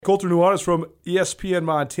Colter Nuanez from ESPN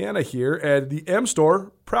Montana here, and the M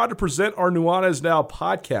Store, proud to present our Nuanez Now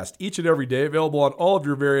podcast each and every day, available on all of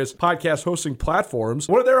your various podcast hosting platforms.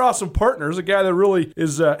 One of their awesome partners, a guy that really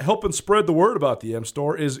is helping spread the word about the M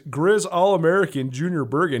Store, is Grizz All-American Junior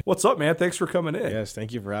Bergen. What's up, man? Thanks for coming in. Yes,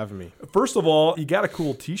 thank you for having me. First of all, you got a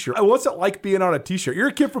cool t-shirt. What's it like being on a t-shirt? You're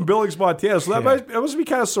a kid from Billings, Montana, so that must be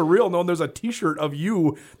kind of surreal knowing there's a t-shirt of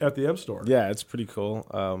you at the M Store. Yeah, it's pretty cool.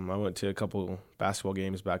 I went to a couple basketball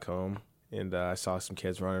games back home, and I saw some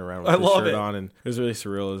kids running around with the shirt on, and it was really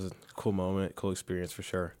surreal. It was a cool moment, cool experience for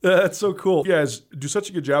sure. That's so cool. You guys do such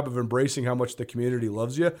a good job of embracing how much the community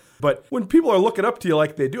loves you. But when people are looking up to you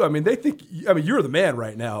like they do, they think, you're the man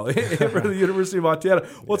right now for the University of Montana.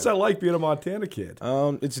 What's that like being a Montana kid?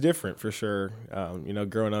 It's different for sure.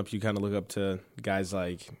 Growing up, you kind of look up to guys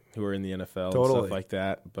like who are in the NFL and stuff like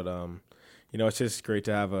that. But, it's just great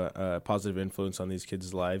to have a positive influence on these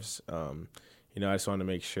kids' lives. I just want to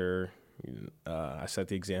make sure I set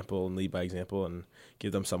the example and lead by example and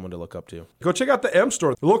give them someone to look up to. Go check out the M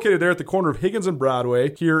Store. They're located there at the corner of Higgins and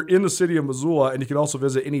Broadway here in the city of Missoula, and you can also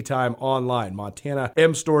visit anytime online,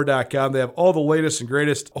 montanamstore.com. They have all the latest and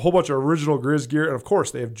greatest, a whole bunch of original Grizz gear, and of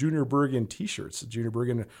course, they have Junior Bergen t-shirts. Junior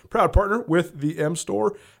Bergen, proud partner with the M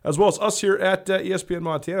Store, as well as us here at ESPN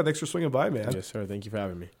Montana. Thanks for swinging by, man. Yes, sir. Thank you for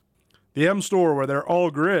having me. The M Store, where they're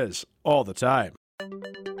all Grizz all the time.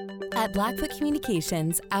 At Blackfoot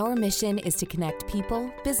Communications, our mission is to connect people,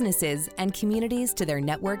 businesses, and communities to their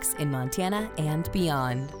networks in Montana and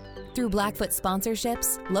beyond. Through Blackfoot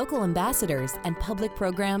sponsorships, local ambassadors, and public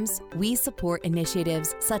programs, we support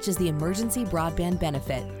initiatives such as the Emergency Broadband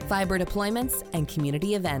Benefit, fiber deployments, and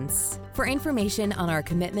community events. For information on our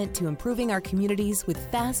commitment to improving our communities with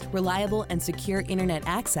fast, reliable, and secure internet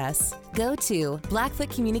access, go to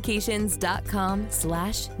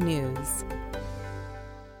blackfootcommunications.com/news.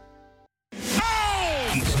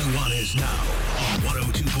 It's Nuanez Now on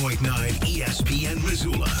 102.9 ESPN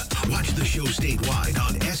Missoula. Watch the show statewide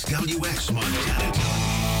on SWX Montana.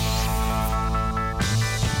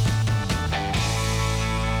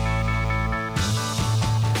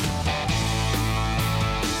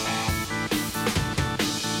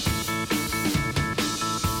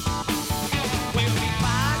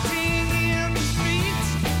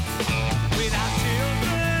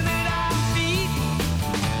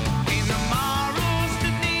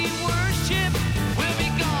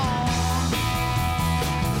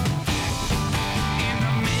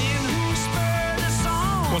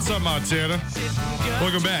 What's up, Montana?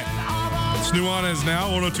 Welcome back. It's Nuanez Now,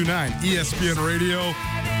 102.9 ESPN Radio,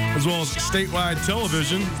 as well as statewide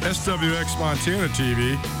television, SWX Montana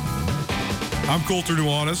TV. I'm Colter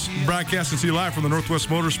Nuanez, broadcasting to you live from the Northwest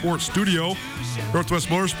Motorsport studio. Northwest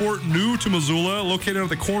Motorsport, new to Missoula, located at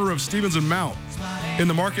the corner of Stevens and Mount. In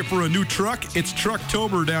the market for a new truck, it's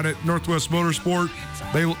Trucktober down at Northwest Motorsport.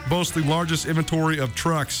 They boast the largest inventory of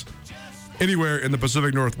trucks anywhere in the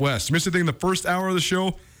Pacific Northwest. Missed anything in the first hour of the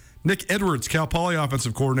show? Nick Edwards, Cal Poly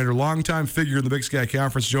offensive coordinator, longtime figure in the Big Sky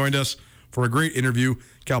Conference, joined us for a great interview.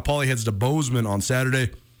 Cal Poly heads to Bozeman on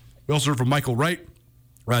Saturday. We also heard from Michael Wright,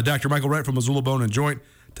 Dr. Michael Wright from Missoula Bone and Joint,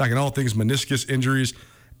 talking all things meniscus injuries,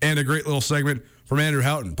 and a great little segment from Andrew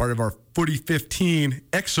Houghton, part of our Footy 15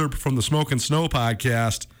 excerpt from the Smoke and Snow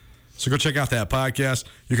podcast. So go check out that podcast.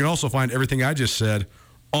 You can also find everything I just said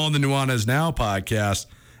on the Nuanez Now podcast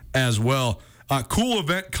as well. Cool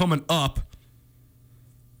event coming up.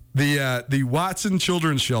 The Watson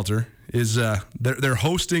Children's Shelter is they're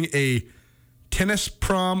hosting a tennis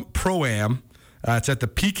prom pro-am. It's at the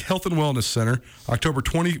Peak Health and Wellness Center, October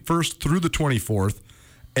 21st through the 24th.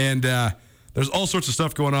 And there's all sorts of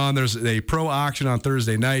stuff going on. There's a pro auction on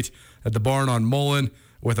Thursday night at the barn on Mullen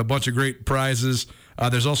with a bunch of great prizes.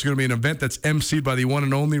 There's also going to be an event that's emceed by the one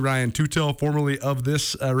and only Ryan Tutel, formerly of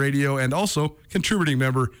this radio and also contributing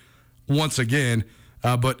member once again.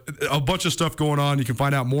 But a bunch of stuff going on. You can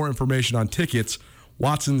find out more information on tickets,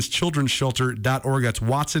 watsonschildrensshelter.org. That's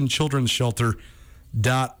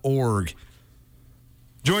watsonchildrensshelter.org.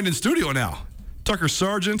 Joined in studio now, Tucker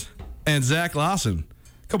Sargent and Zach Lawson.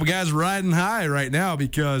 A couple guys riding high right now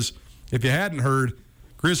because if you hadn't heard,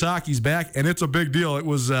 Grizz hockey's back, and it's a big deal. It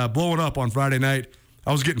was blowing up on Friday night.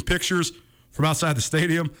 I was getting pictures from outside the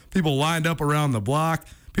stadium. People lined up around the block.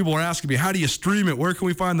 People were asking me, how do you stream it? Where can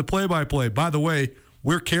we find the play-by-play? By the way,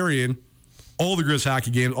 we're carrying all the Grizz hockey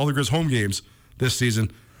games, all the Grizz home games this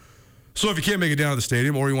season. So if you can't make it down to the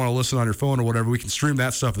stadium or you want to listen on your phone or whatever, we can stream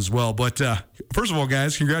that stuff as well. But first of all,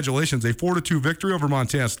 guys, congratulations. A 4-2 victory over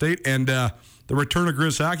Montana State. And the the return of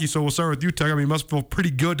Grizz hockey. So we'll start with you, Tuck. I mean, it must feel pretty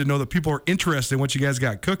good to know that people are interested in what you guys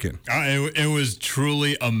got cooking. It was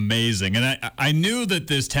truly amazing. And I knew that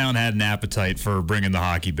this town had an appetite for bringing the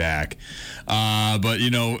hockey back. But,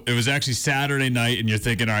 it was actually Saturday night, and you're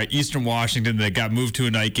thinking, all right, Eastern Washington, they got moved to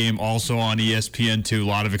a night game also on ESPN2. A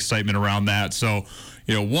lot of excitement around that. So,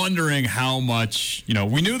 wondering how much,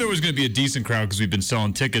 we knew there was going to be a decent crowd because we've been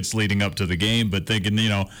selling tickets leading up to the game, but thinking,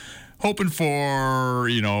 hoping for,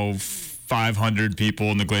 500 people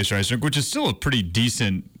in the Glacier Ice Rink, which is still a pretty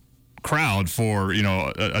decent crowd for,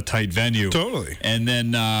 a tight venue. Totally. And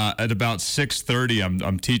then at about 6:30,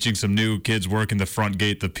 I'm teaching some new kids working the front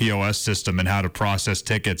gate, the POS system, and how to process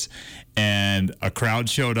tickets. And a crowd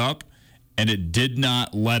showed up. And it did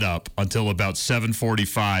not let up until about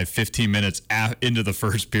 7:45, 15 minutes into the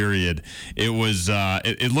first period. It was,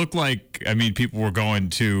 it looked like, people were going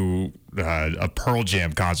to a Pearl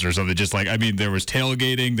Jam concert or something. Just there was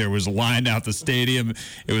tailgating, there was a line out the stadium.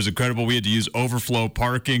 It was incredible. We had to use overflow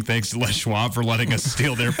parking. Thanks to Les Schwab for letting us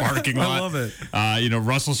steal their parking lot. I love it.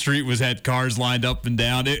 Russell Street had cars lined up and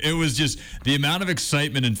down. It was just the amount of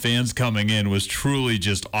excitement and fans coming in was truly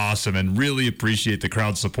just awesome, and really appreciate the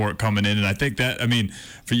crowd support coming in. And I think that,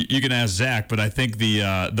 you can ask Zach, but I think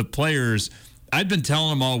the players, I'd been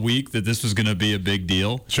telling them all week that this was going to be a big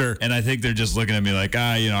deal. Sure. And I think they're just looking at me like,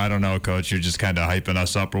 I don't know, Coach, you're just kind of hyping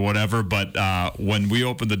us up or whatever. But when we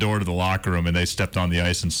opened the door to the locker room and they stepped on the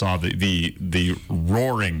ice and saw the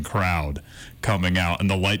roaring crowd coming out, and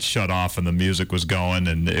the lights shut off and the music was going,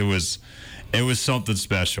 and it was something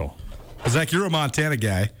special. Zach, you're a Montana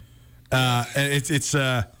guy. It's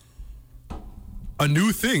a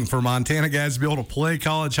new thing for Montana guys to be able to play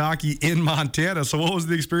college hockey in Montana. So what was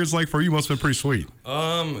the experience like for you? Must have been pretty sweet.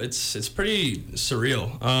 It's pretty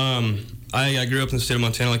surreal. I grew up in the state of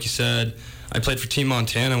Montana, like you said. I played for Team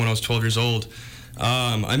Montana when I was 12 years old.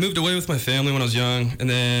 I moved away with my family when I was young, and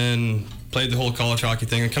then played the whole college hockey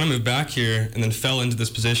thing, and kind of moved back here, and then fell into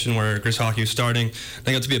this position where Grizz hockey was starting. And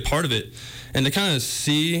I got to be a part of it, and to kind of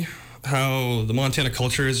see how the Montana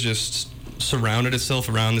culture is just surrounded itself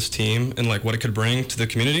around this team and what it could bring to the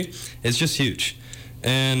community, it's just huge.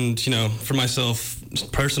 And for myself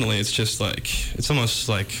personally, it's just it's almost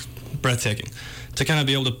breathtaking to kind of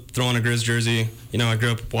be able to throw on a Grizz jersey. I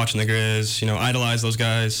grew up watching the Grizz, idolize those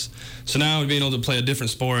guys. So now being able to play a different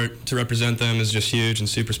sport to represent them is just huge and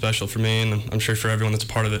super special for me, and I'm sure for everyone that's a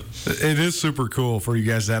part of it. It is super cool for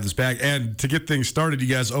you guys to have this back. And to get things started, you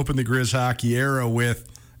guys opened the Grizz hockey era with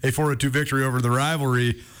a 4-2 victory over the Rivals,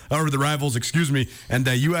 and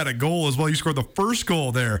you had a goal as well. You scored the first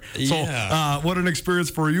goal there. Yeah. So what an experience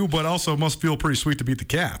for you, but also must feel pretty sweet to beat the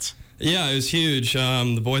Cats. Yeah, it was huge.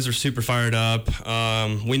 The boys are super fired up.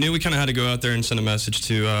 We knew we kind of had to go out there and send a message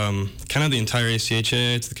to kind of the entire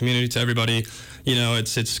ACHA, to the community, to everybody.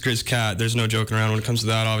 It's Grizz Cat. There's no joking around when it comes to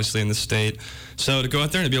that, obviously, in this state. So to go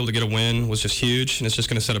out there and to be able to get a win was just huge, and it's just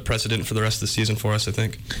going to set a precedent for the rest of the season for us, I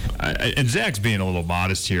think. And Zach's being a little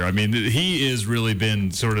modest here. He has really been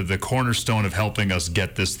sort of the cornerstone of helping us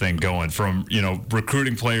get this thing going, from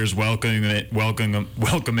recruiting players, welcoming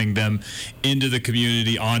them into the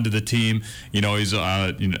community, onto the team. He's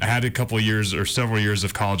had a couple of years or several years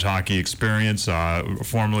of college hockey experience,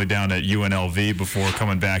 formerly down at UNLV before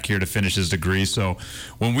coming back here to finish his degree. So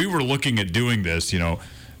when we were looking at doing this,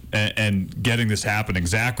 and getting this happening,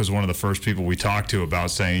 Zach was one of the first people we talked to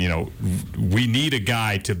about saying, we need a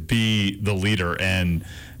guy to be the leader and,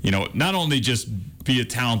 not only just be a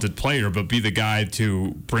talented player, but be the guy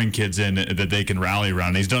to bring kids in that they can rally around.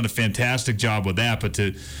 And he's done a fantastic job with that. But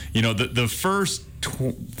the first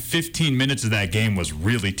 15 minutes of that game was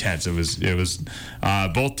really tense. It was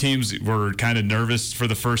both teams were kind of nervous for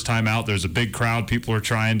the first time out. There's a big crowd. People are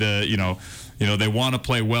trying to, they want to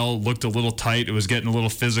play well. Looked a little tight. It was getting a little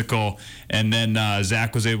physical. And then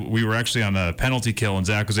Zach was able. We were actually on a penalty kill, and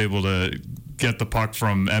Zach was able to get the puck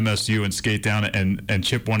from MSU and skate down and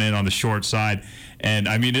chip one in on the short side. And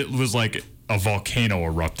it was like a volcano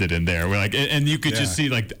erupted in there. We're and you could just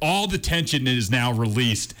see all the tension is now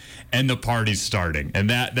released, and the party's starting.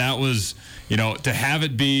 And that was, to have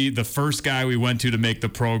it be the first guy we went to make the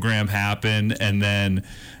program happen, and then.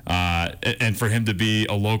 And for him to be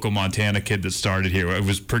a local Montana kid that started here, it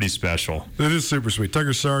was pretty special. It is super sweet.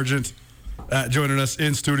 Tucker Sargent joining us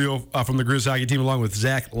in studio from the Grizz hockey team, along with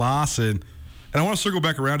Zach Lawson. And I want to circle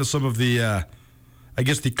back around to some of the,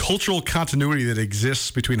 the cultural continuity that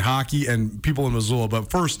exists between hockey and people in Missoula. But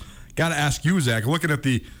first, got to ask you, Zach, looking at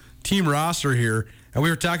the team roster here, and we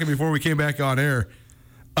were talking before we came back on air,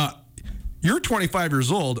 you're 25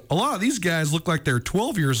 years old. A lot of these guys look like they're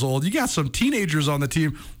 12 years old. You got some teenagers on the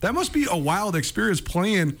team. That must be a wild experience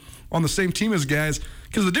playing on the same team as guys,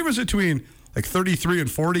 because the difference between like 33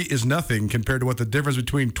 and 40 is nothing compared to what the difference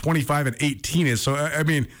between 25 and 18 is. So, I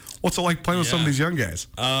mean, what's it like playing with some of these young guys?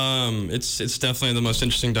 It's definitely the most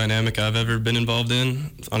interesting dynamic I've ever been involved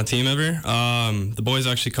in on a team ever. The boys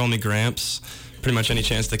actually call me Gramps. Pretty much any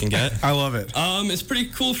chance they can get. I love it. It's pretty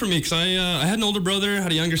cool for me because I had an older brother,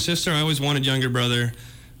 had a younger sister. I always wanted younger brother.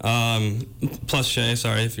 Plus Shay,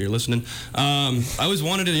 sorry if you're listening. I always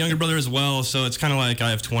wanted a younger brother as well, so it's kind of like I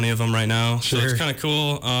have 20 of them right now. Sure. So it's kind of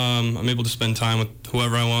cool. I'm able to spend time with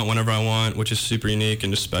whoever I want, whenever I want, which is super unique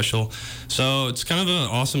and just special. So it's kind of an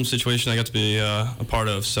awesome situation I got to be a part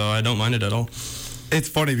of, so I don't mind it at all. It's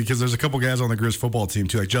funny because there's a couple guys on the Grizz football team,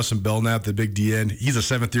 too, like Justin Belknap, the big DN. He's a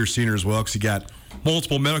seventh-year senior as well because he got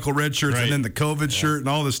multiple medical red shirts and then the COVID shirt and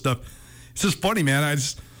all this stuff. It's just funny, man.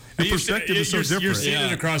 The perspective is so different. You're seeing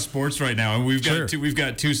it across sports right now, and we've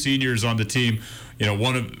got two seniors on the team.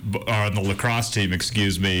 One on the lacrosse team,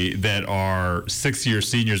 that are 6-year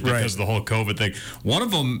seniors because of the whole COVID thing. One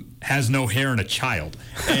of them has no hair and a child,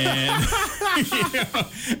 and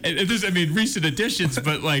recent additions,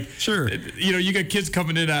 but you got kids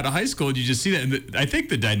coming in out of high school, and you just see that. And I think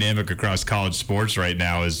the dynamic across college sports right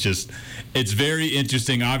now is it's very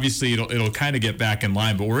interesting. Obviously, it'll kind of get back in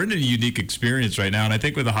line, but we're in a unique experience right now, and I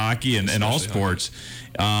think with the hockey and all sports.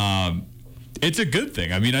 It's a good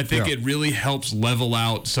thing. I mean, I think it really helps level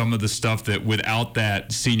out some of the stuff that without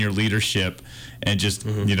that senior leadership and just,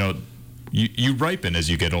 you ripen as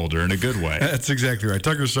you get older in a good way. That's exactly right.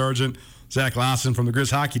 Tucker Sargent, Zach Lawson from the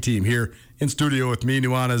Grizz hockey team here in studio with me.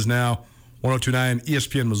 Nuanez Now, 102.9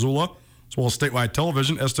 ESPN Missoula, as well as statewide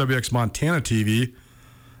television, SWX Montana TV.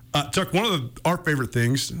 Tuck, one of our favorite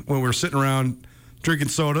things when we're sitting around drinking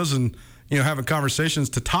sodas and, having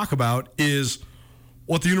conversations to talk about is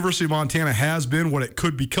what the University of Montana has been, what it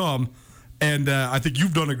could become. And I think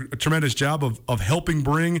you've done a tremendous job of helping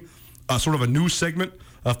bring sort of a new segment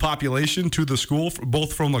of population to the school,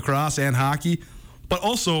 both from lacrosse and hockey. But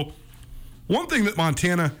also, one thing that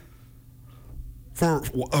Montana, for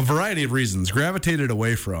a variety of reasons, gravitated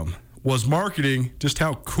away from was marketing just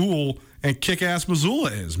how cool and kick-ass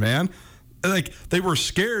Missoula is, man. Like, they were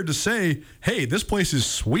scared to say, hey, this place is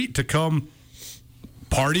sweet to come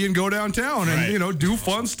party and go downtown and, do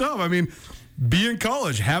fun stuff. I mean, be in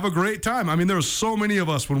college, have a great time. I mean, there was so many of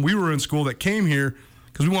us when we were in school that came here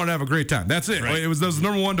because we wanted to have a great time. That's it. Right. That was the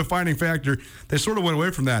number one defining factor. They sort of went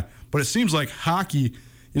away from that. But it seems like hockey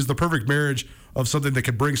is the perfect marriage of something that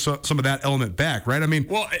could bring some of that element back, right? I mean,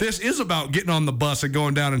 this is about getting on the bus and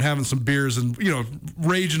going down and having some beers and,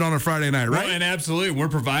 raging on a Friday night, right? Well, and absolutely. We're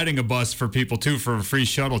providing a bus for people, too, for a free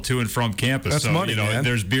shuttle to and from campus. That's money, man.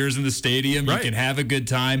 There's beers in the stadium. Right. You can have a good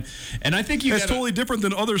time. And I think it's totally different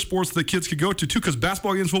than other sports that kids could go to, too, because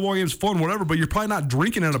basketball games, football games, fun, whatever, but you're probably not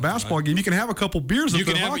drinking at a basketball game. You can have a couple beers at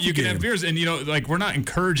the hockey game. You can have beers. And, we're not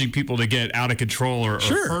encouraging people to get out of control or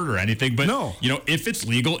hurt or anything. But, if it's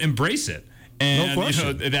legal, embrace it. And, no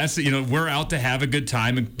question. That's, we're out to have a good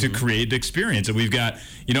time and to create the experience. And we've got,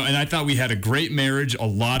 and I thought we had a great marriage, a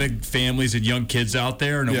lot of families and young kids out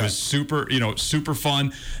there. And it was super, super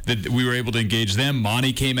fun that we were able to engage them.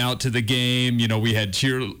 Monty came out to the game. We had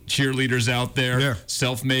cheerleaders out there,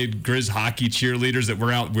 self-made Grizz hockey cheerleaders that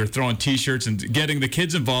were out. We were throwing T-shirts and getting the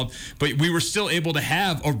kids involved. But we were still able to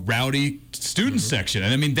have a rowdy student section.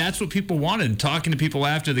 And, I mean, that's what people wanted. And talking to people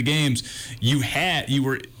after the games,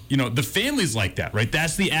 the families like that, right?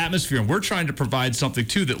 That's the atmosphere. And we're trying to provide something,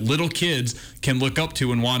 too, that little kids can look up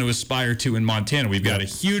to and want to aspire to in Montana. We've got a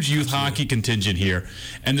huge youth hockey contingent here,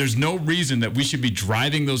 and there's no reason that we should be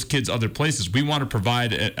driving those kids other places. We want to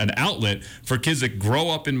provide an outlet for kids that grow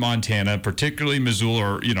up in Montana, particularly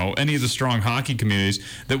Missoula or, any of the strong hockey communities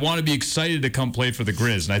that want to be excited to come play for the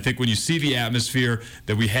Grizz. And I think when you see the atmosphere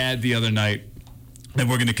that we had the other night, that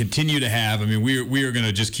we're going to continue to have. I mean, we are going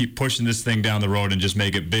to just keep pushing this thing down the road and just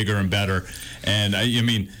make it bigger and better. And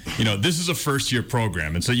this is a first-year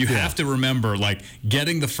program, and so you have to remember,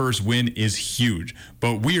 getting the first win is huge.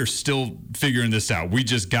 But we are still figuring this out. We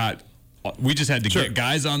just had to get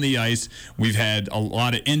guys on the ice. We've had a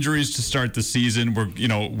lot of injuries to start the season.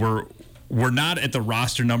 We're not at the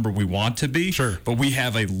roster number we want to be, but we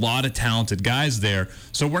have a lot of talented guys there.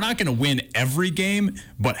 So we're not going to win every game,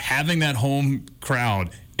 but having that home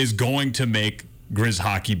crowd is going to make Grizz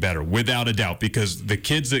hockey better, without a doubt, because the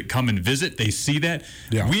kids that come and visit, they see that.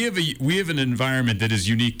 Yeah. We have an environment that is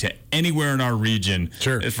unique to anywhere in our region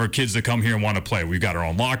for kids that come here and want to play. We've got our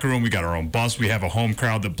own locker room. We got our own bus. We have a home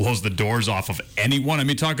crowd that blows the doors off of anyone. I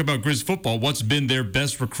mean, talk about Grizz football. What's been their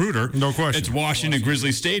best recruiter? No question. It's Washington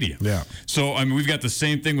Grizzly Stadium. Yeah. So, I mean, we've got the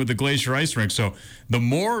same thing with the Glacier Ice Rink. So the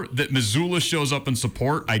more that Missoula shows up in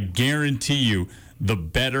support, I guarantee you the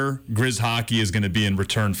better Grizz hockey is going to be in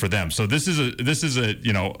return for them. So this is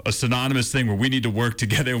a synonymous thing where we need to work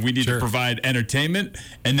together and we need to provide entertainment,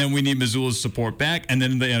 and then we need Missoula's support back, and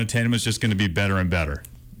then the entertainment is just going to be better and better.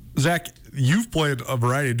 Zach, you've played a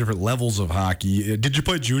variety of different levels of hockey. Did you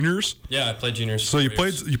play juniors? Yeah, I played juniors. So you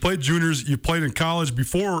played juniors. You played in college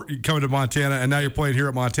before coming to Montana, and now you're playing here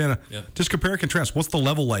at Montana. Yeah. Just compare and contrast. What's the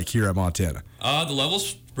level like here at Montana? The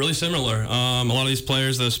level's really similar. A lot of these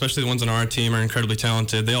players, especially the ones on our team, are incredibly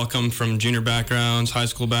talented. They all come from junior backgrounds, high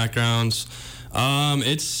school backgrounds.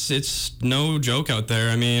 It's no joke out there.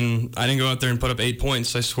 I mean, I didn't go out there and put up 8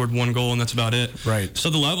 points. I scored 1 goal, and that's about it. Right. So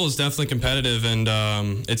the level is definitely competitive, and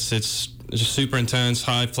it's just super intense,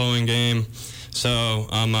 high-flowing game. So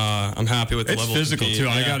I'm happy with the level. It's physical too.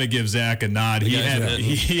 Yeah. I got to give Zach a nod.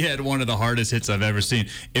 He had one of the hardest hits I've ever seen.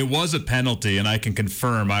 It was a penalty, and I can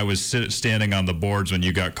confirm I was standing on the boards when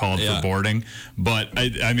you got called for boarding. But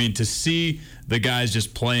I mean, to see the guys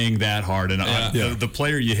just playing that hard, and the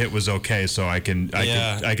player you hit was okay, so I can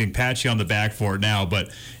pat you on the back for it now.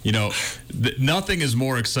 But you know, nothing is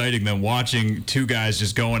more exciting than watching two guys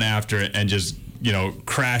just going after it and just, you know,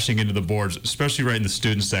 crashing into the boards, especially right in the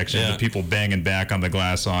student section. The people banging back on the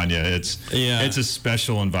glass on you. It's a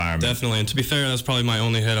special environment. Definitely. And to be fair, that's probably my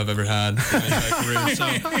only hit I've ever had in my entire career. So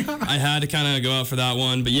I had to kind of go out for that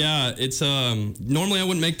one. But yeah, it's normally I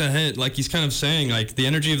wouldn't make that hit. Like he's kind of saying, like the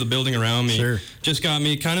energy of the building around me just got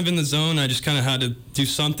me kind of in the zone. I just kind of had to do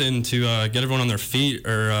something to get everyone on their feet,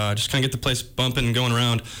 or just kind of get the place bumping and going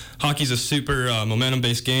around. Hockey's a super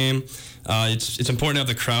momentum-based game. It's important to have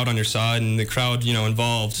the crowd on your side and the crowd, you know,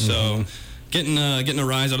 involved. So getting a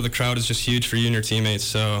rise out of the crowd is just huge for you and your teammates.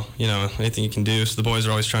 So, you know, anything you can do. So the boys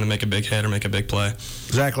are always trying to make a big hit or make a big play.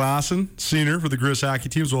 Zach Lawson, senior for the Grizz hockey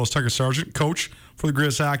team, as well as Tucker Sargent, coach for the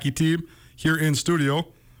Grizz hockey team, here in studio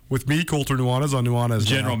with me, Colter Nuanez on Nuanez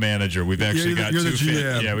General Manager. We've actually got two.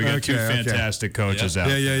 We got two fantastic coaches out.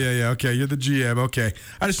 Yeah. Okay, you're the GM. Okay,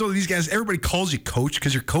 I just know these guys. Everybody calls you coach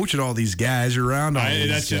because you're coaching all these guys. You're around all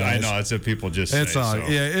these guys. I know that's what people just say.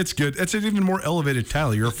 Yeah, it's good. It's an even more elevated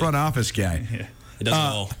title. You're a front office guy. It does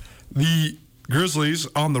all. The Grizzlies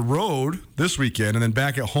on the road this weekend, and then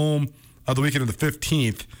back at home the weekend of the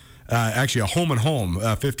 15th. Actually, a home and home,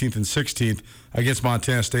 15th and 16th against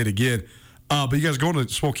Montana State again. But you guys going to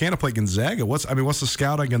Spokane to play Gonzaga. What's the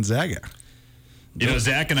scout on Gonzaga? You know,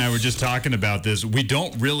 Zach and I were just talking about this. We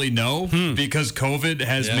don't really know because COVID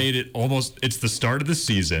has made it it's the start of the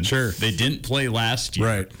season. Sure. They didn't play last year.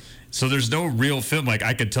 Right. So there's no real film. Like,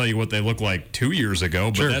 I could tell you what they looked like 2 years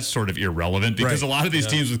ago, but that's sort of irrelevant because a lot of these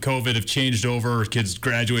teams with COVID have changed over. Kids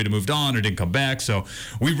graduated, moved on, or didn't come back. So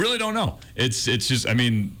we really don't know. It's just, I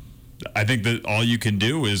mean, I think that all you can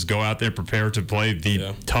do is go out there, prepare to play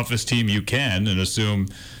the toughest team you can, and assume,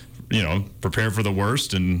 you know, prepare for the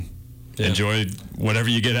worst and enjoy whatever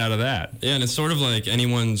you get out of that. Yeah, and it's sort of like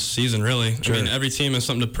anyone's season, really. I mean, every team has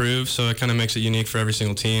something to prove, so it kind of makes it unique for every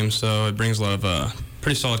single team. So it brings a lot of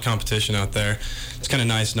pretty solid competition out there. It's kind of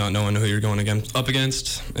nice not knowing who you're going up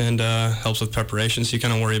against, and helps with preparation, so you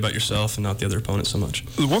kind of worry about yourself and not the other opponent so much.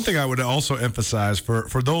 One thing I would also emphasize for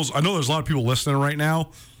those, I know there's a lot of people listening right now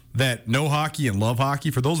that know hockey and love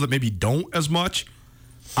hockey. For those that maybe don't as much,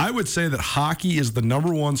 I would say that hockey is the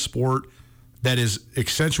number one sport that is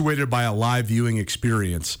accentuated by a live viewing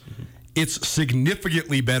experience. It's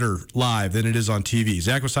significantly better live than it is on TV.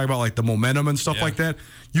 Zach was talking about like the momentum and stuff like that.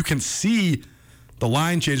 You can see the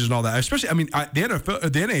line changes and all that. Especially, I mean, the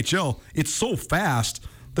NHL, it's so fast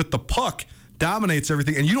that the puck dominates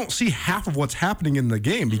everything, and you don't see half of what's happening in the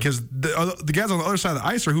game because the guys on the other side of the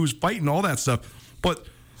ice are who's fighting all that stuff. But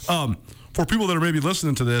for people that are maybe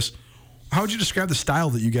listening to this, how would you describe the style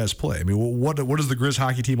that you guys play? I mean, what is the Grizz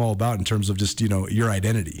hockey team all about in terms of just, you know, your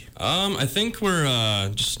identity? I think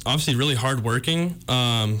we're just obviously really hardworking.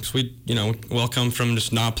 Because we, you know, we all come from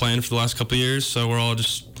just not playing for the last couple of years, so we're all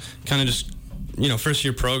just kind of just, you know, first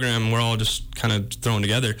year program. We're all just kind of thrown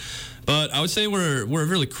together. But I would say we're a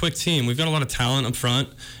really quick team. We've got a lot of talent up front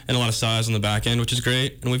and a lot of size on the back end, which is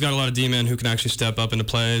great. And we've got a lot of D-men who can actually step up into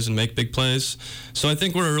plays and make big plays. So I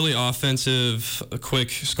think we're a really offensive, quick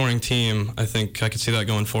scoring team. I think I could see that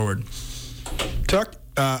going forward. Tuck,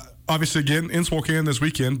 obviously, again, in Spokane this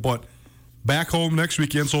weekend, but back home next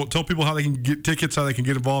weekend. So tell people how they can get tickets, how they can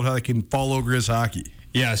get involved, how they can follow Grizz hockey.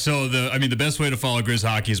 Yeah, so the best way to follow Grizz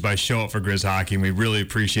hockey is by show up for Grizz hockey, and we really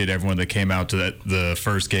appreciate everyone that came out to the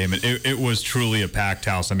first game. It was truly a packed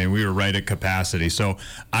house. I mean, we were right at capacity. So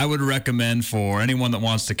I would recommend for anyone that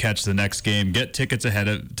wants to catch the next game, get tickets ahead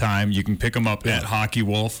of time. You can pick them up at Hockey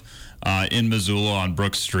Wolf in Missoula on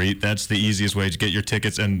Brook Street. That's the easiest way to get your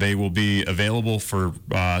tickets, and they will be available for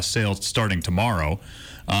sale starting tomorrow.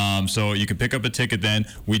 So you can pick up a ticket then.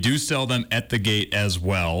 We do sell them at the gate as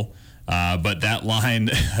well. But that line,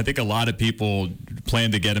 I think a lot of people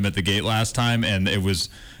planned to get them at the gate last time, and it was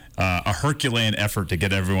a Herculean effort to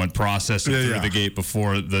get everyone processing through the gate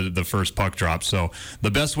before the first puck drop. So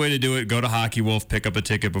the best way to do it, go to Hockey Wolf, pick up a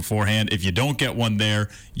ticket beforehand. If you don't get one there,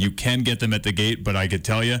 you can get them at the gate, but I could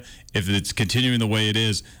tell you, if it's continuing the way it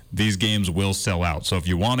is, these games will sell out. So if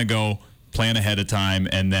you want to go, plan ahead of time,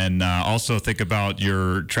 and then also think about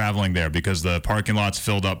your traveling there, because the parking lot's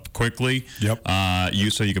filled up quickly. Yep.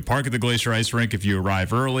 So you can park at the Glacier Ice Rink if you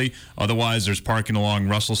arrive early. Otherwise, there's parking along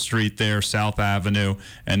Russell Street there, South Avenue,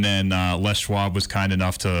 and then Les Schwab was kind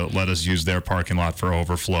enough to let us use their parking lot for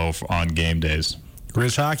overflow on game days.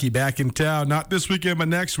 Grizz Hockey back in town, not this weekend, but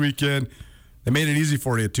next weekend. They made it easy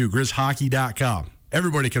for you, too. GrizzHockey.com.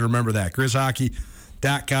 Everybody can remember that.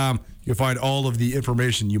 GrizzHockey.com. You'll find all of the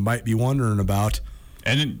information you might be wondering about.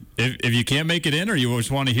 And if you can't make it in, or you just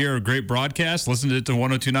want to hear a great broadcast, listen to it to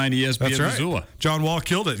 102.9 ESPN That's right. Missoula. John Wall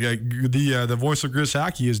killed it. The voice of Grizz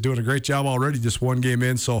Hockey is doing a great job already, just one game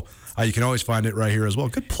in, so you can always find it right here as well.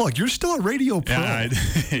 Good plug. You're still a radio pro.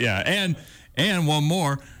 Yeah, and one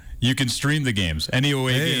more. You can stream the games, any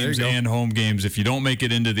away games and home games. If you don't make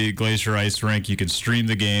it into the Glacier Ice Rink, you can stream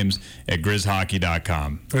the games at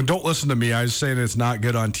GrizzHockey.com. And don't listen to me. I was saying it's not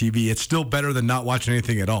good on TV. It's still better than not watching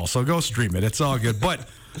anything at all. So go stream it. It's all good. But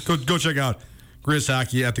go check out Grizz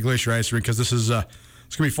Hockey at the Glacier Ice Rink, because this is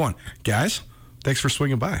it's going to be fun. Guys, thanks for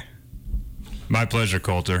swinging by. My pleasure,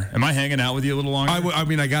 Coulter. Am I hanging out with you a little longer?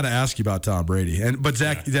 I got to ask you about Tom Brady. But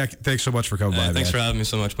Zach, thanks so much for coming by. Thanks for having me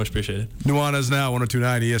so much. Much appreciated. Nuanez Now,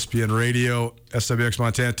 102.9 ESPN Radio, SWX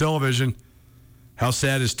Montana Television. How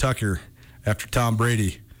sad is Tucker after Tom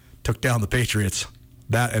Brady took down the Patriots?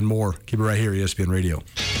 That and more. Keep it right here, ESPN Radio.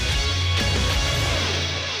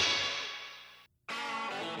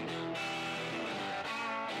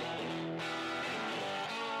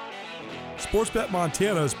 Sportsbet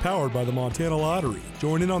Montana is powered by the Montana Lottery.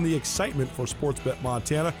 Join in on the excitement for Sportsbet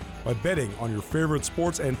Montana by betting on your favorite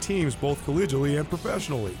sports and teams both collegially and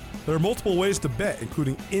professionally. There are multiple ways to bet,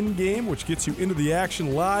 including in-game, which gets you into the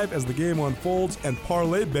action live as the game unfolds, and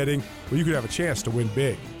parlay betting, where you could have a chance to win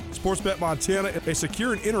big. Sportsbet Montana is a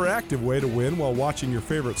secure and interactive way to win while watching your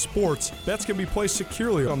favorite sports. Bets can be placed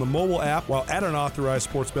securely on the mobile app while at an authorized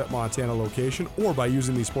Sportsbet Montana location, or by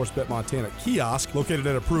using the Sportsbet Montana kiosk located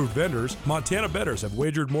at approved vendors. Montana bettors have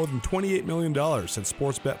wagered more than $28 million since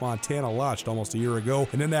Sportsbet Montana launched almost a year ago,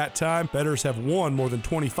 and in that time, bettors have won more than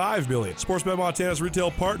 $25 million. Sportsbet Montana's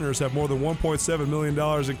retail partners have more than $1.7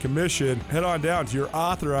 million in commission. Head on down to your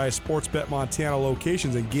authorized Sportsbet Montana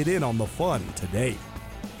locations and get in on the fun today.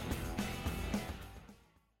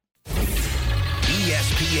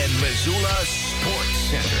 ESPN Missoula Sports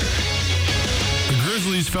Center. The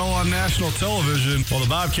Grizzlies fell on national television while the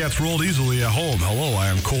Bobcats rolled easily at home. Hello, I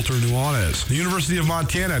am Coulter Nuanez. The University of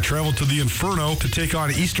Montana traveled to the Inferno to take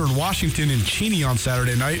on Eastern Washington in Cheney on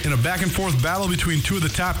Saturday night. In a back-and-forth battle between two of the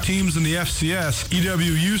top teams in the FCS,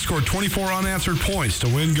 EWU scored 24 unanswered points to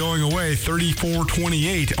win going away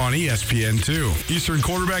 34-28 on ESPN2. Eastern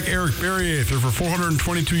quarterback Eric Berrier threw for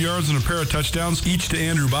 422 yards and a pair of touchdowns, each to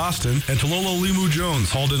Andrew Boston, and Talolo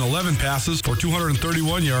Limu-Jones hauled in 11 passes for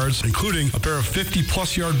 231 yards, including a pair of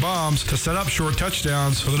 50-plus yard bombs to set up short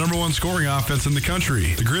touchdowns for the number one scoring offense in the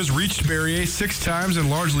country. The Grizz reached Berrier 6 times and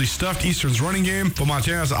largely stuffed Eastern's running game, but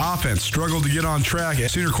Montana's offense struggled to get on track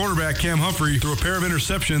as senior quarterback Cam Humphrey threw a pair of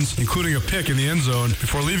interceptions, including a pick in the end zone,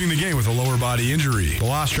 before leaving the game with a lower body injury. The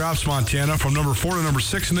loss drops Montana from number 4 to number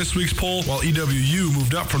 6 in this week's poll, while EWU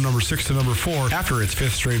moved up from number 6 to number 4 after its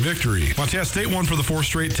 5th straight victory. Montana State won for the 4th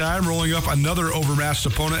straight time, rolling up another overmatched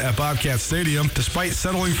opponent at Bobcat Stadium. Despite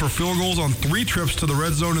settling for field goals on 3 trips to the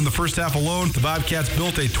red zone in the first half alone, the Bobcats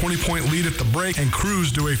built a 20-point lead at the break and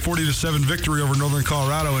cruised to a 40-7 victory over Northern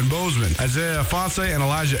Colorado in Bozeman. Isaiah Fonse and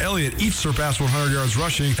Elijah Elliott each surpassed 100 yards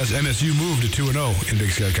rushing as MSU moved to 2-0 in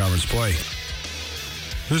Big Sky Conference play.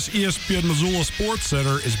 This ESPN Missoula Sports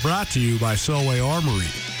Center is brought to you by Selway Armory.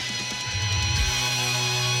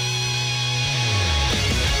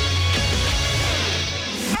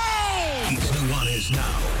 It's Nuanez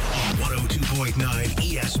Now on 102.9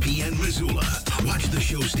 ESPN Missoula. Watch the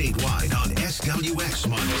show statewide on SWX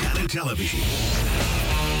Montana Television.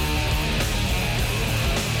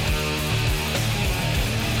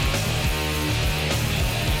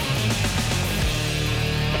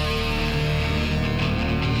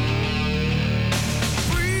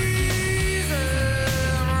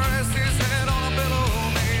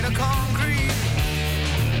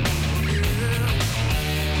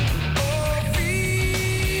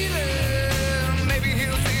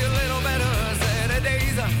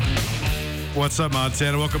 What's up,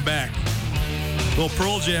 Montana? Welcome back. A little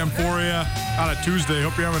Pearl Jam for you on a Tuesday.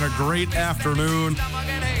 Hope you're having a great afternoon.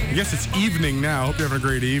 I guess it's evening now. Hope you're having a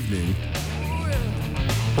great evening.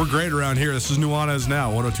 We're great around here. This is Nuanez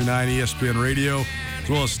Now, 102.9 ESPN Radio, as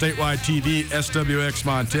well as statewide TV, SWX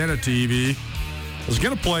Montana TV. I was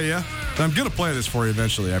going to play you, and I'm going to play this for you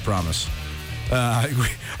eventually, I promise. Our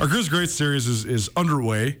Grizz Greats series is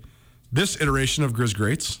underway. This iteration of Grizz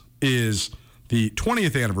Greats is the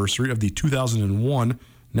 20th anniversary of the 2001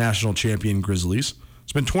 national champion Grizzlies.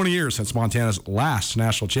 It's been 20 years since Montana's last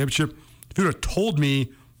national championship. If you would have told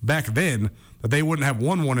me back then that they wouldn't have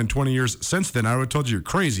won one in 20 years since then, I would have told you you're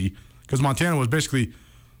crazy, because Montana was basically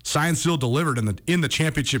signed, sealed, delivered in the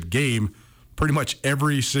championship game pretty much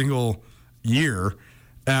every single year.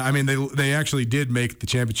 I mean, they actually did make the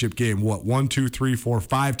championship game, 1, 2, 3, 4,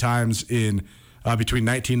 5 times in between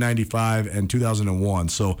 1995 and 2001.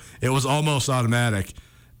 So it was almost automatic.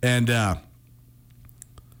 And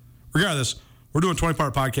regardless, we're doing a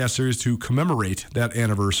 20-part podcast series to commemorate that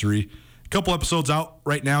anniversary. A couple episodes out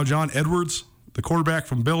right now. John Edwards, the quarterback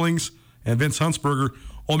from Billings, and Vince Huntsberger,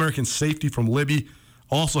 All-American safety from Libby.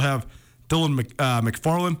 Also have Dylan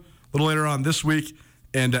McFarland a little later on this week.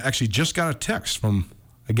 And actually just got a text from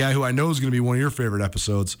a guy who I know is going to be one of your favorite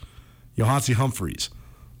episodes, Johansi Humphreys,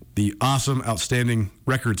 the awesome, outstanding,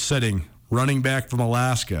 record-setting running back from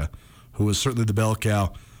Alaska, who was certainly the bell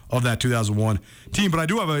cow of that 2001 team. But I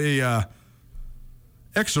do have a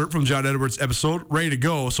excerpt from John Edwards' episode ready to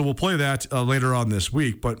go, so we'll play that later on this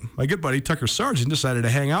week. But my good buddy Tucker Sargent decided to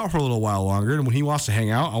hang out for a little while longer, and when he wants to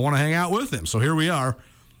hang out, I want to hang out with him. So here we are.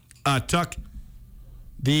 Tuck,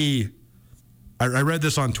 I read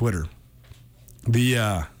this on Twitter. The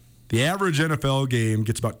average NFL game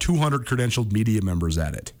gets about 200 credentialed media members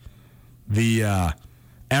at it. The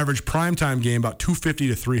average primetime game, about 250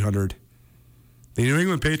 to 300. The New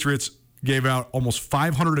England Patriots gave out almost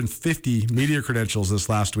 550 media credentials this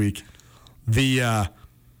last week. The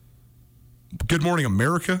Good Morning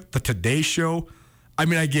America, the Today Show. I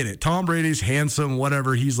mean, I get it. Tom Brady's handsome,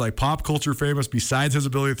 whatever. He's like pop culture famous besides his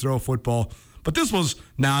ability to throw a football. But this was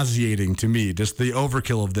nauseating to me, just the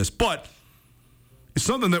overkill of this. But it's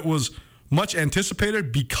something that was much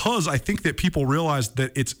anticipated, because I think that people realize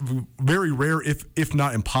that it's very rare, if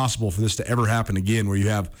not impossible, for this to ever happen again, where you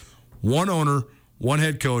have one owner, one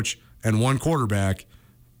head coach, and one quarterback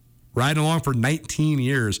riding along for 19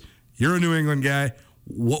 years. You're a New England guy.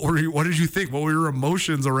 What did you think? What were your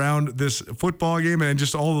emotions around this football game and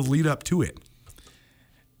just all the lead up to it?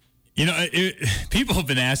 You know, people have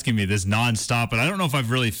been asking me this nonstop, but I don't know if I've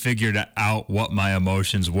really figured out what my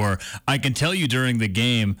emotions were. I can tell you during the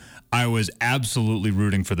game, I was absolutely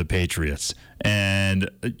rooting for the Patriots. And,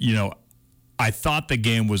 you know, I thought the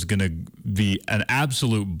game was going to be an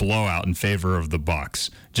absolute blowout in favor of the Bucs,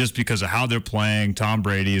 just because of how they're playing, Tom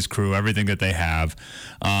Brady, his crew, everything that they have.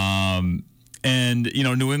 And, you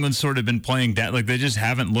know, New England's sort of been playing that. Like, they just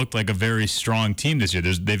haven't looked like a very strong team this year.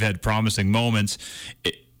 They've had promising moments.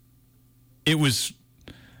 It was,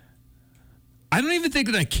 I don't even think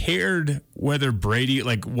that I cared whether Brady,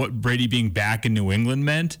 like what Brady being back in New England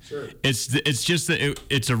meant. Sure. It's just that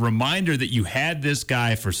it's a reminder that you had this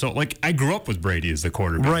guy for so, like, I grew up with Brady as the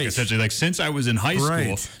quarterback. Right. Essentially, like, since I was in high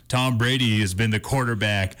school, Tom Brady has been the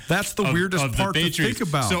quarterback. That's the weirdest part to think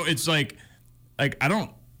about. So it's like I don't.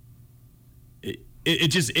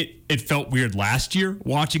 It felt weird last year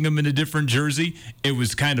watching him in a different jersey. It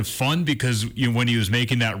was kind of fun because when he was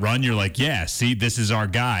making that run, you're like, yeah, see, this is our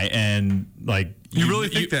guy. And like, you really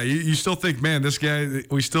think that? You still think, man, this guy,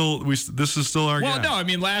 this is still our guy? Well, no, I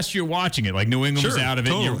mean, last year watching it, like New England was out of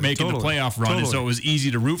it, and you're making the playoff run, and so it was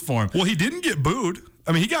easy to root for him. Well, he didn't get booed.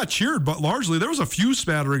 I mean, he got cheered, but largely there was a few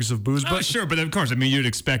spatterings of boos. But sure, but of course, I mean, you'd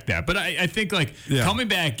expect that. But I think like coming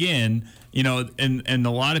back in, you know, and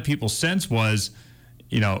a lot of people's sense was,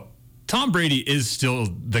 you know, Tom Brady is still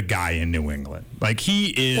the guy in New England. Like, he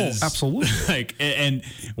is. Oh, absolutely. Like, and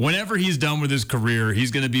whenever he's done with his career,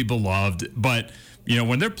 he's going to be beloved. But, you know,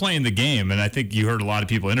 when they're playing the game, and I think you heard a lot of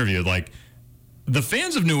people interviewed, like, the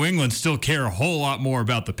fans of New England still care a whole lot more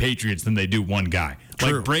about the Patriots than they do one guy.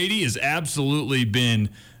 True. Like, Brady has absolutely been,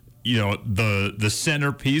 you know, the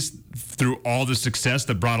centerpiece through all the success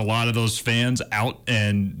that brought a lot of those fans out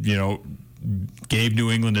and, you know, gave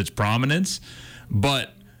New England its prominence.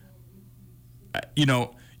 But, you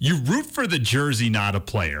know, you root for the jersey, not a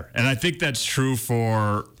player. And I think that's true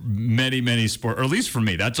for many, many sports, or at least for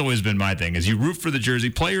me. That's always been my thing, is you root for the jersey.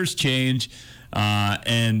 Players change,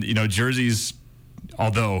 and, you know, jerseys,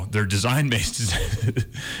 although their design-based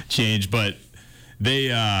change, but they,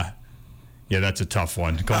 Yeah, that's a tough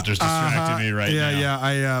one. Coulter's distracting me right now.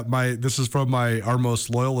 Yeah. This is from our most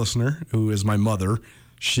loyal listener, who is my mother.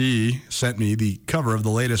 She sent me the cover of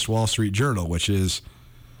the latest Wall Street Journal, which is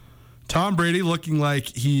Tom Brady looking like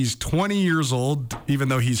he's 20 years old, even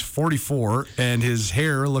though he's 44, and his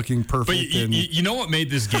hair looking perfect. But you know what made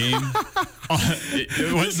this game?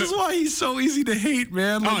 This is why he's so easy to hate,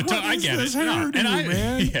 man. Like, I get it.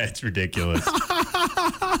 Man? Yeah, it's ridiculous.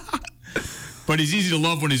 But he's easy to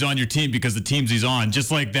love when he's on your team because the teams he's on,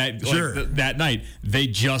 just like that, sure. That night, they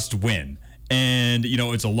just win. And,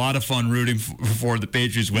 it's a lot of fun rooting for the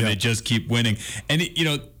Patriots when they just keep winning. And,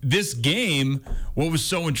 this game, what was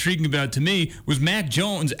so intriguing about it to me was Mac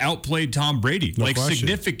Jones outplayed Tom Brady,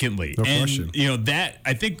 significantly. No question. That,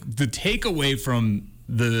 I think the takeaway from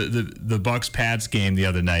the Bucs-Pats game the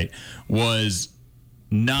other night was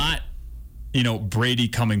not Brady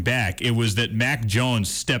coming back. It was that Mac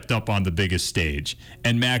Jones stepped up on the biggest stage,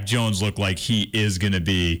 and Mac Jones looked like he is going to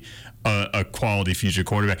be a quality future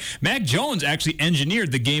quarterback. Mac Jones actually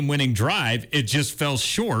engineered the game-winning drive. It just fell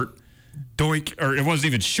short. Doink. Or it wasn't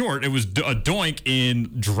even short. It was a doink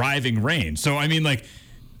in driving rain. So,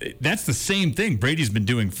 that's the same thing Brady's been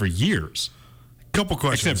doing for years. Couple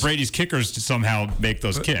questions. Except Brady's kickers somehow make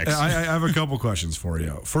those kicks. I have a couple questions for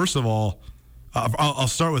you. First of all, I'll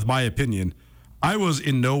start with my opinion. I was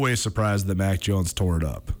in no way surprised that Mac Jones tore it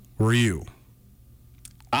up. Were you?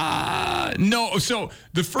 No. So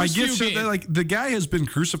the first few games, the guy has been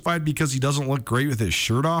crucified because he doesn't look great with his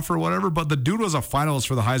shirt off or whatever. But the dude was a finalist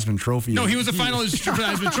for the Heisman Trophy. No, he was a finalist for the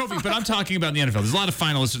Heisman Trophy. But I'm talking about the NFL. There's a lot of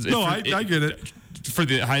finalists. No, I get it. For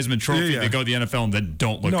the Heisman Trophy, they go to the NFL and then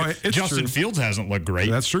don't look good. Justin Fields hasn't looked great.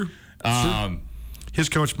 That's true. His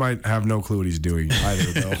coach might have no clue what he's doing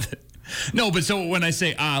either, though. No, but so when I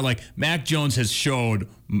say Mac Jones has shown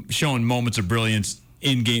moments of brilliance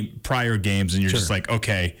in prior games, and you're just like,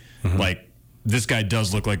 okay, this guy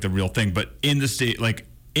does look like the real thing. But in the state,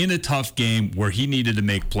 in a tough game where he needed to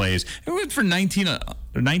make plays, it went for 19 or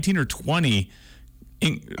 20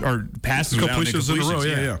 or passes completions in a row.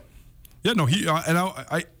 Yeah. No, he's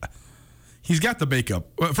got the makeup.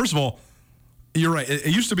 First of all, you're right. It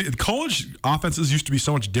used to be college offenses used to be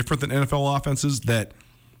so much different than NFL offenses that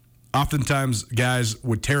oftentimes guys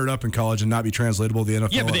would tear it up in college and not be translatable to the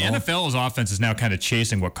NFL. Yeah, but the NFL's offense is now kind of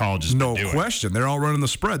chasing what college has been doing. No question. They're all running the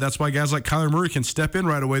spread. That's why guys like Kyler Murray can step in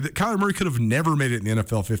right away. Kyler Murray could have never made it in the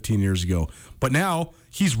NFL 15 years ago. But now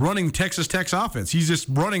he's running Texas Tech's offense. He's just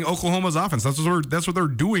running Oklahoma's offense. That's what they're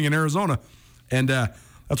doing in Arizona. And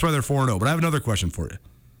that's why they're 4-0. But I have another question for you.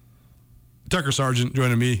 Tucker Sargent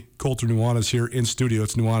joining me. Colter Nuanez here in studio.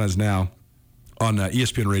 It's Nuanez Now on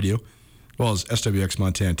ESPN Radio, as well as SWX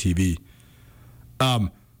Montana TV.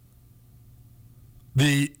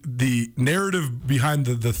 The narrative behind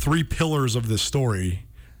the three pillars of this story,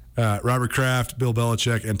 Robert Kraft, Bill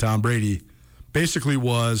Belichick, and Tom Brady, basically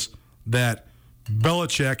was that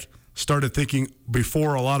Belichick started thinking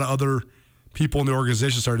before a lot of other people in the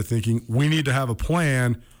organization started thinking, we need to have a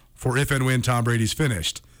plan for if and when Tom Brady's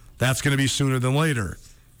finished. That's going to be sooner than later.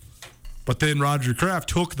 But then Roger Kraft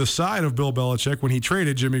took the side of Bill Belichick when he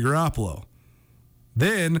traded Jimmy Garoppolo.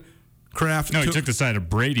 Then Kraft he took the side of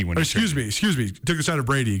Brady when he Excuse me. Took the side of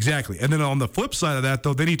Brady, exactly. And then on the flip side of that,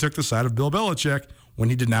 though, then he took the side of Bill Belichick when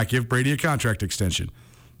he did not give Brady a contract extension.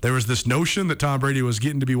 There was this notion that Tom Brady was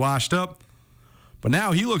getting to be washed up, but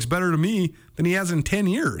now he looks better to me than he has in 10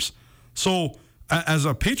 years. So as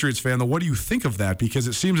a Patriots fan, though, what do you think of that? Because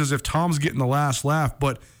it seems as if Tom's getting the last laugh,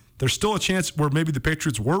 but there's still a chance where maybe the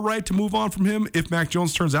Patriots were right to move on from him if Mac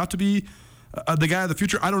Jones turns out to be the guy of the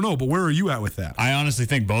future. I don't know, but where are you at with that? I honestly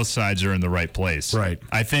think both sides are in the right place. Right.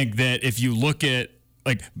 I think that if you look at,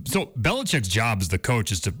 so Belichick's job as the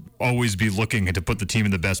coach is to always be looking to put the team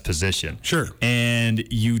in the best position. Sure. And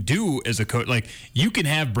you do as a coach, you can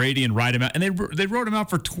have Brady and ride him out, and they wrote him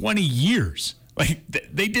out for 20 years.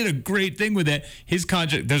 They did a great thing with that. His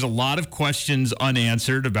contract, there's a lot of questions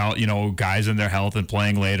unanswered about, guys and their health and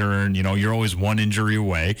playing later. And, you're always one injury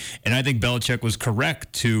away. And I think Belichick was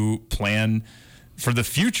correct to plan for the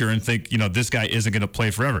future and think, this guy isn't going to play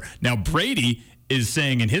forever. Now, Brady is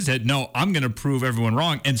saying in his head, no, I'm going to prove everyone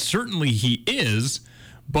wrong. And certainly he is.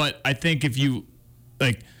 But I think if you,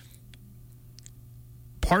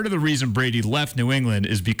 part of the reason Brady left New England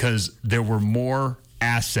is because there were more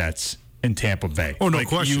assets in Tampa Bay. Oh, no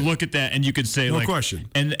question. You look at that and you could say, no question.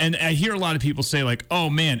 And I hear a lot of people say,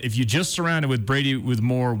 oh, man, if you just surrounded with Brady with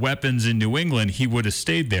more weapons in New England, he would have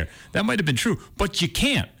stayed there. That might have been true, but you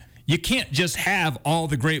can't. You can't just have all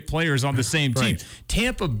the great players on the same team. Right.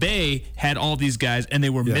 Tampa Bay had all these guys, and they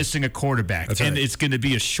were missing a quarterback. That's and right. it's going to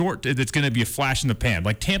be it's going to be a flash in the pan.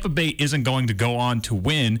 Like, Tampa Bay isn't going to go on to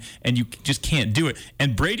win, and you just can't do it.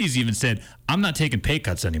 And Brady's even said, I'm not taking pay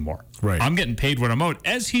cuts anymore. Right. I'm getting paid what I'm owed,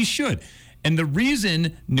 as he should. And the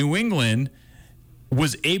reason New England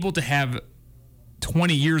was able to have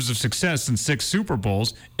 20 years of success and 6 Super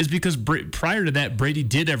Bowls is because prior to that, Brady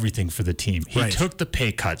did everything for the team. He took the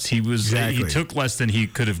pay cuts. He took less than he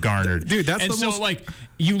could have garnered. Dude, that's and the so most... like,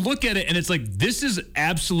 you look at it and it's like, this is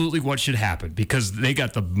absolutely what should happen, because they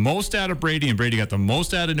got the most out of Brady and Brady got the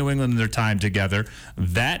most out of New England in their time together.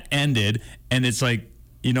 That ended, and it's like,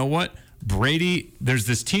 you know what? Brady, there's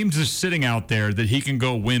this team just sitting out there that he can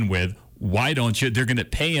go win with. Why don't you? They're going to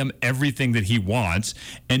pay him everything that he wants.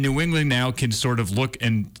 And New England now can sort of look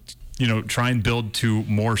and, try and build to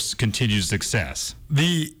more continued success.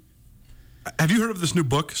 Have you heard of this new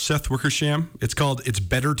book, Seth Wickersham? It's called It's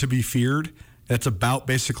Better to Be Feared. It's about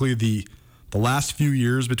basically the last few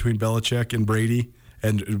years between Belichick and Brady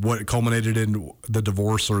and what culminated in the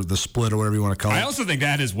divorce or the split or whatever you want to call it. I also think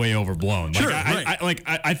that is way overblown. Sure,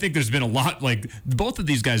 I think there's been a lot, like, both of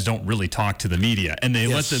these guys don't really talk to the media, and they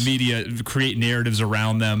let the media create narratives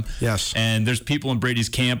around them. Yes. And there's people in Brady's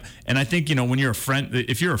camp, and I think, when you're a friend,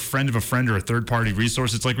 if you're a friend of a friend or a third-party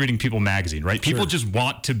resource, it's like reading People magazine, right? People just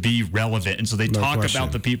want to be relevant, and so they talk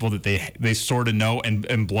about the people that they sort of know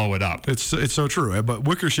and blow it up. It's so true. But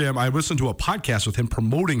Wickersham, I listened to a podcast with him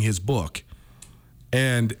promoting his book,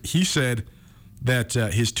 and he said that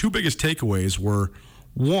his 2 biggest takeaways were,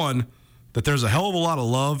 1, that there's a hell of a lot of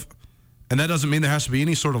love, and that doesn't mean there has to be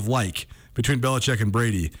any sort of like between Belichick and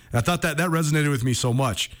Brady. And I thought that resonated with me so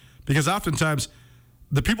much, because oftentimes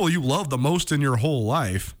the people you love the most in your whole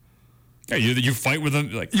life, yeah, you fight with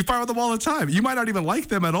them. You fight with them all the time. You might not even like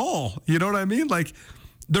them at all. You know what I mean? Like,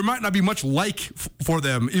 there might not be much for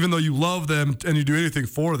them, even though you love them and you do anything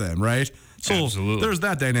for them, right? So absolutely. There's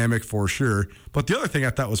that dynamic for sure. But the other thing I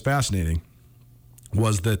thought was fascinating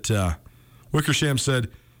was that Wickersham said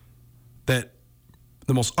that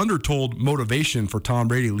the most undertold motivation for Tom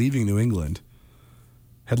Brady leaving New England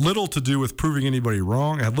had little to do with proving anybody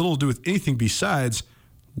wrong. It had little to do with anything besides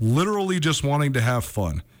literally just wanting to have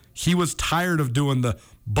fun. He was tired of doing the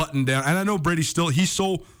button down. And I know Brady he's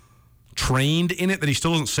so trained in it that he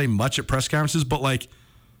still doesn't say much at press conferences, but like,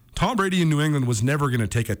 Tom Brady in New England was never going to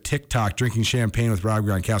take a TikTok drinking champagne with Rob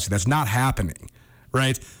Gronkowski. That's not happening,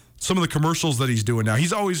 right? Some of the commercials that he's doing now,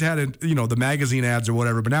 he's always had, the magazine ads or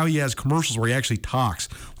whatever, but now he has commercials where he actually talks.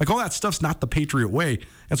 Like, all that stuff's not the Patriot way.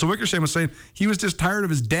 And so Wickersham was saying he was just tired of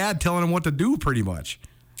his dad telling him what to do, pretty much.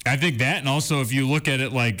 I think that, and also if you look at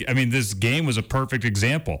it this game was a perfect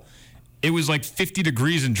example. It was like 50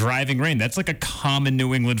 degrees and driving rain. That's like a common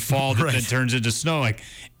New England fall that turns into snow. Like,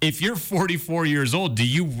 if you're 44 years old,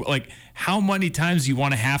 how many times do you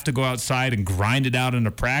want to have to go outside and grind it out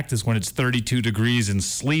into practice when it's 32 degrees and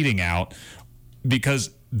sleeting out?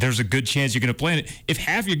 Because there's a good chance you're going to play in it. If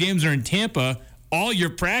half your games are in Tampa, all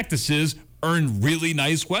your practices are in really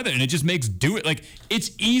nice weather, and it just makes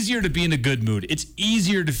it's easier to be in a good mood. It's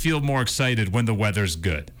easier to feel more excited when the weather's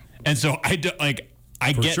good. And so I get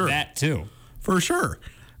that too. For sure.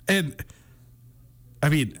 And I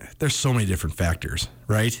mean, there's so many different factors,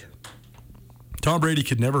 right? Tom Brady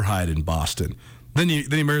could never hide in Boston. Then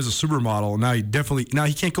he marries a supermodel, and now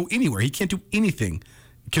he can't go anywhere. He can't do anything.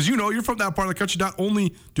 Because you're from that part of the country. Not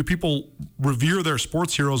only do people revere their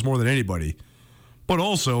sports heroes more than anybody, but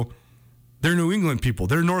also they're New England people.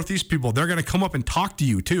 They're Northeast people. They're going to come up and talk to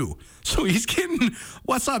you too. So he's getting,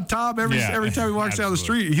 "What's up, Tom?" Every time he walks down the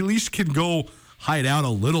street. He at least can go hide out a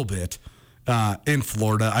little bit in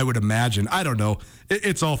Florida, I would imagine. I don't know.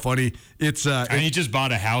 It's all funny. It's and he just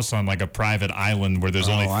bought a house on like a private island where there's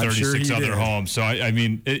only 36 other homes. So I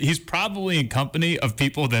mean, he's probably in company of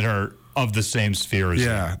people that are of the same sphere as him.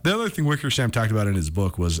 Yeah. The other thing Wickersham talked about in his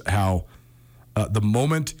book was how the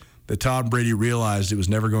moment that Tom Brady realized it was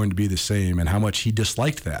never going to be the same and how much he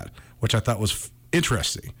disliked that, which I thought was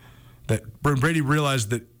interesting. That Brady realized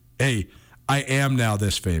that, hey, I am now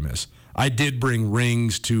this famous. I did bring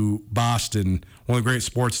rings to Boston, one of the great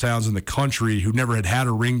sports towns in the country, who never had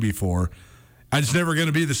a ring before. It's never going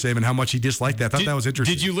to be the same, and how much he disliked that. I thought that was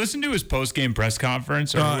interesting. Did you listen to his post-game press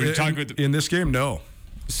conference? Or were you talking in this game? No.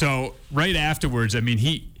 So right afterwards, I mean,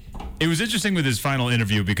 it was interesting with his final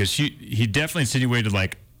interview because he definitely insinuated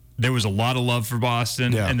like there was a lot of love for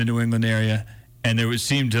Boston and the New England area, and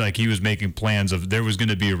seemed like he was making plans of there was going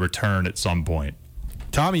to be a return at some point.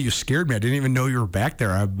 Tommy, you scared me. I didn't even know you were back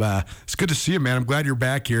there. It's good to see you, man. I'm glad you're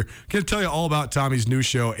back here. I'm going to tell you all about Tommy's new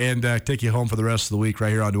show and take you home for the rest of the week right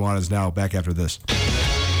here on Nuanez Now. Back after this.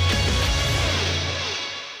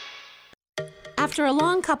 After a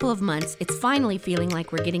long couple of months, it's finally feeling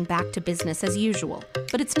like we're getting back to business as usual,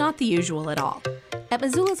 but it's not the usual at all. At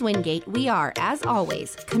Missoula's Wingate, we are, as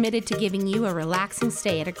always, committed to giving you a relaxing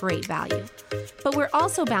stay at a great value. But we're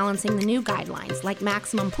also balancing the new guidelines like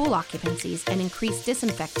maximum pool occupancies and increased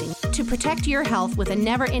disinfecting to protect your health with a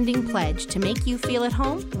never-ending pledge to make you feel at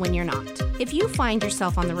home when you're not. If you find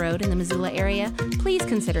yourself on the road in the Missoula area, please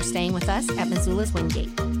consider staying with us at Missoula's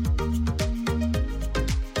Wingate.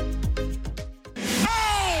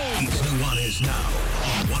 It's Nuanez now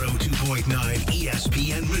on 102.9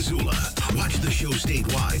 ESPN Missoula. Watch the show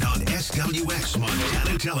statewide on SWX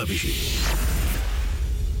Montana Television.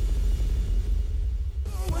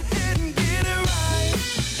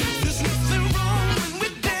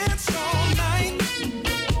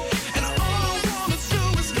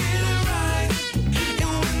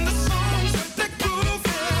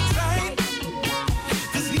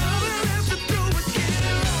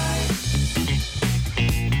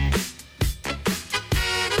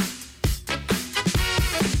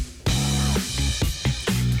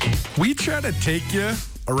 We try to take you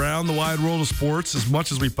around the wide world of sports as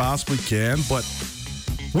much as we possibly can, but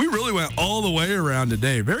we really went all the way around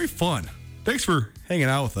today. Very fun. Thanks for hanging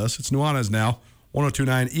out with us. It's Nuanez now,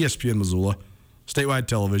 102.9 ESPN Missoula, statewide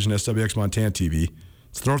television, SWX Montana TV.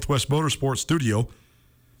 It's the Northwest Motorsports Studio.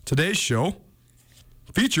 Today's show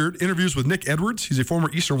featured interviews with Nick Edwards. He's a former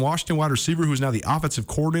Eastern Washington wide receiver who is now the offensive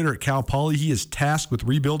coordinator at Cal Poly. He is tasked with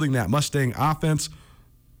rebuilding that Mustang offense,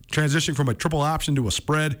 transitioning from a triple option to a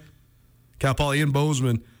spread. Cal Poly in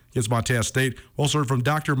Bozeman against Montana State. Also heard from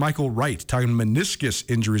Dr. Michael Wright talking meniscus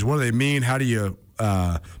injuries. What do they mean? How do you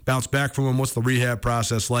bounce back from them? What's the rehab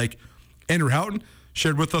process like? Andrew Houghton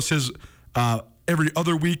shared with us his every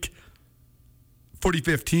other week Footy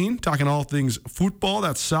 15, talking all things football.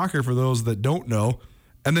 That's soccer for those that don't know.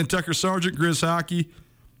 And then Tucker Sargent, Grizz Hockey,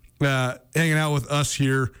 hanging out with us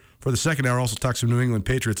here for the second hour. Also talk some New England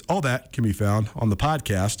Patriots. All that can be found on the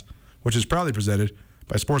podcast, which is proudly presented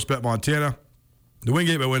by Sportsbet Montana, the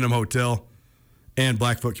Wingate by Wyndham Hotel, and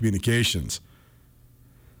Blackfoot Communications.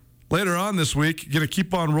 Later on this week, going to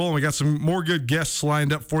keep on rolling. We got some more good guests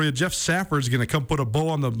lined up for you. Jeff Safford's going to come put a bow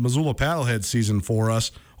on the Missoula Paddlehead season for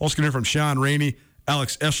us. Also going to hear from Sean Rainey,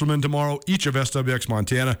 Alex Eshelman tomorrow, each of SWX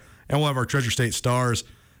Montana, and we'll have our Treasure State Stars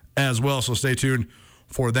as well, so stay tuned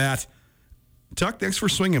for that. Tuck, thanks for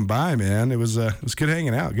swinging by, man. It was good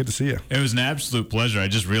hanging out. Good to see you. It was an absolute pleasure. I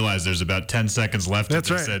just realized there's about 10 seconds left. That's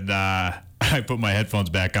right. And I put my headphones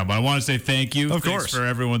back on. But I want to say thank you. Of course. Thanks for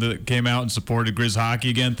everyone that came out and supported Grizz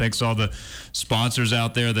Hockey again. Thanks to all the sponsors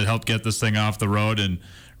out there that helped get this thing off the road. And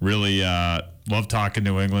really love talking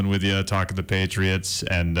New England with you, talking the Patriots.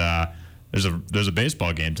 And there's a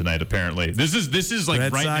baseball game tonight, apparently. This is like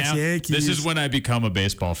Red right Sox, now. Yankees. This is when I become a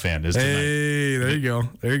baseball fan. Is tonight. Hey, there you go.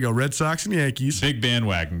 There you go. Red Sox and Yankees. Big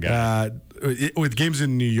bandwagon guy. With games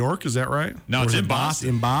in New York, is that right? No, it's in Boston.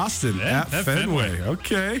 In Boston, Yeah, at Fenway.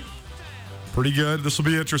 Okay. Pretty good. This will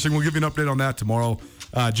be interesting. We'll give you an update on that tomorrow.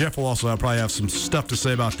 Jeff will also probably have some stuff to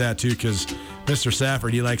say about that, too, because Mr.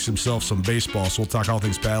 Safford, he likes himself some baseball, so we'll talk all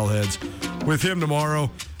things Paddleheads with him tomorrow.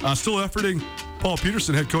 Still efforting Paul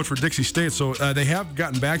Peterson, head coach for Dixie State, so they have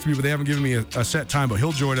gotten back to me, but they haven't given me a set time, but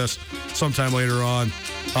he'll join us sometime later on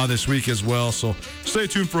this week as well, so stay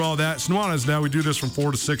tuned for all that. Nuanez now. We do this from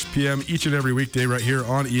 4 to 6 p.m. each and every weekday right here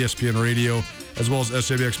on ESPN Radio, as well as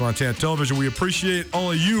SWX Montana Television. We appreciate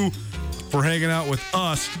all of you for hanging out with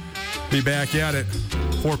us. Be back at it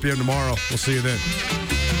 4 p.m. tomorrow. We'll see you then.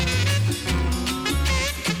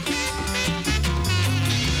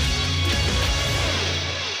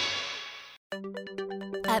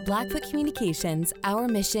 At Blackfoot Communications, our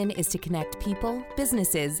mission is to connect people,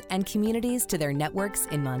 businesses, and communities to their networks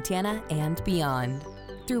in Montana and beyond.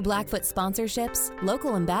 Through Blackfoot sponsorships,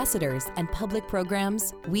 local ambassadors, and public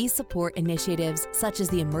programs, we support initiatives such as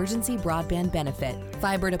the Emergency Broadband Benefit,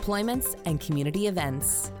 fiber deployments, and community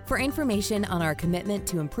events. For information on our commitment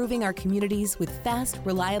to improving our communities with fast,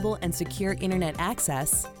 reliable, and secure internet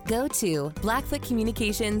access, go to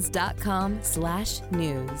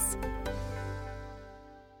blackfootcommunications.com/news.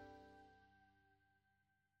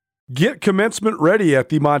 Get commencement ready at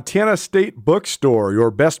the Montana State Bookstore, your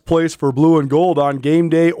best place for blue and gold on game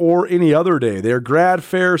day or any other day. Their grad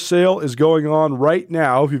fair sale is going on right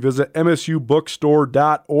now if you visit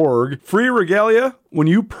msubookstore.org. Free regalia when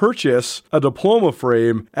you purchase a diploma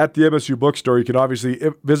frame at the MSU Bookstore. You can obviously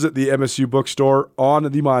visit the MSU Bookstore on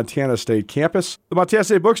the Montana State campus. The Montana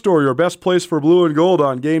State Bookstore, your best place for blue and gold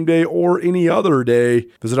on game day or any other day.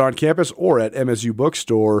 Visit on campus or at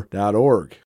msubookstore.org.